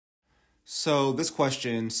So this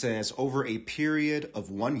question says, over a period of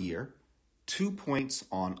 1 year, 2 points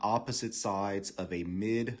on opposite sides of a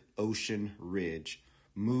mid-ocean ridge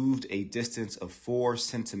moved a distance of 4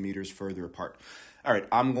 centimeters further apart. All right,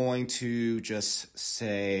 I'm going to just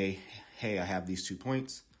say, hey, I have these 2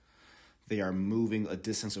 points. They are moving a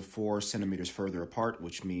distance of 4 centimeters further apart,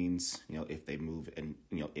 which means, if they move in,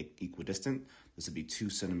 equidistant, this would be 2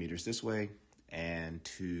 centimeters this way and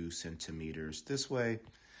 2 centimeters this way.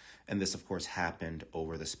 And this, of course, happened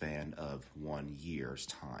over the span of 1 year's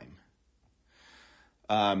time.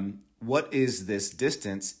 What is this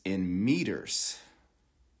distance in meters?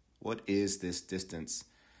 What is this distance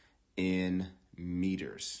in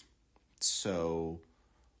meters? So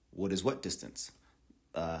what is what distance?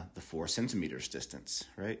 The 4 centimeters distance,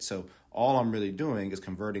 right? So all I'm really doing is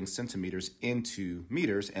converting centimeters into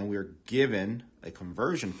meters, and we're given a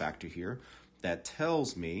conversion factor here that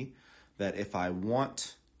tells me that if I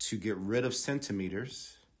want to get rid of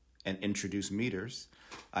centimeters and introduce meters,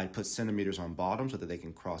 I'd put centimeters on bottom so that they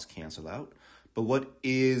can cross cancel out. But what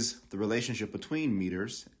is the relationship between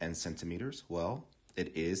meters and centimeters? Well,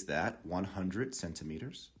 it is that 100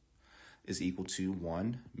 centimeters is equal to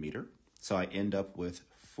 1 meter. So I end up with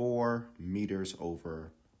 4 meters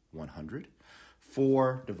over 100.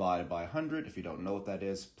 4 divided by 100, if you don't know what that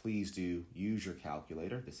is, please do use your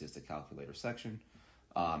calculator. This is the calculator section.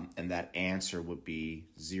 And that answer would be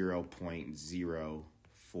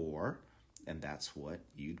 0.04, and that's what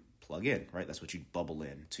you'd plug in, right? That's what you'd bubble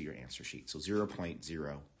in to your answer sheet. So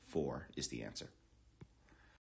 0.04 is the answer.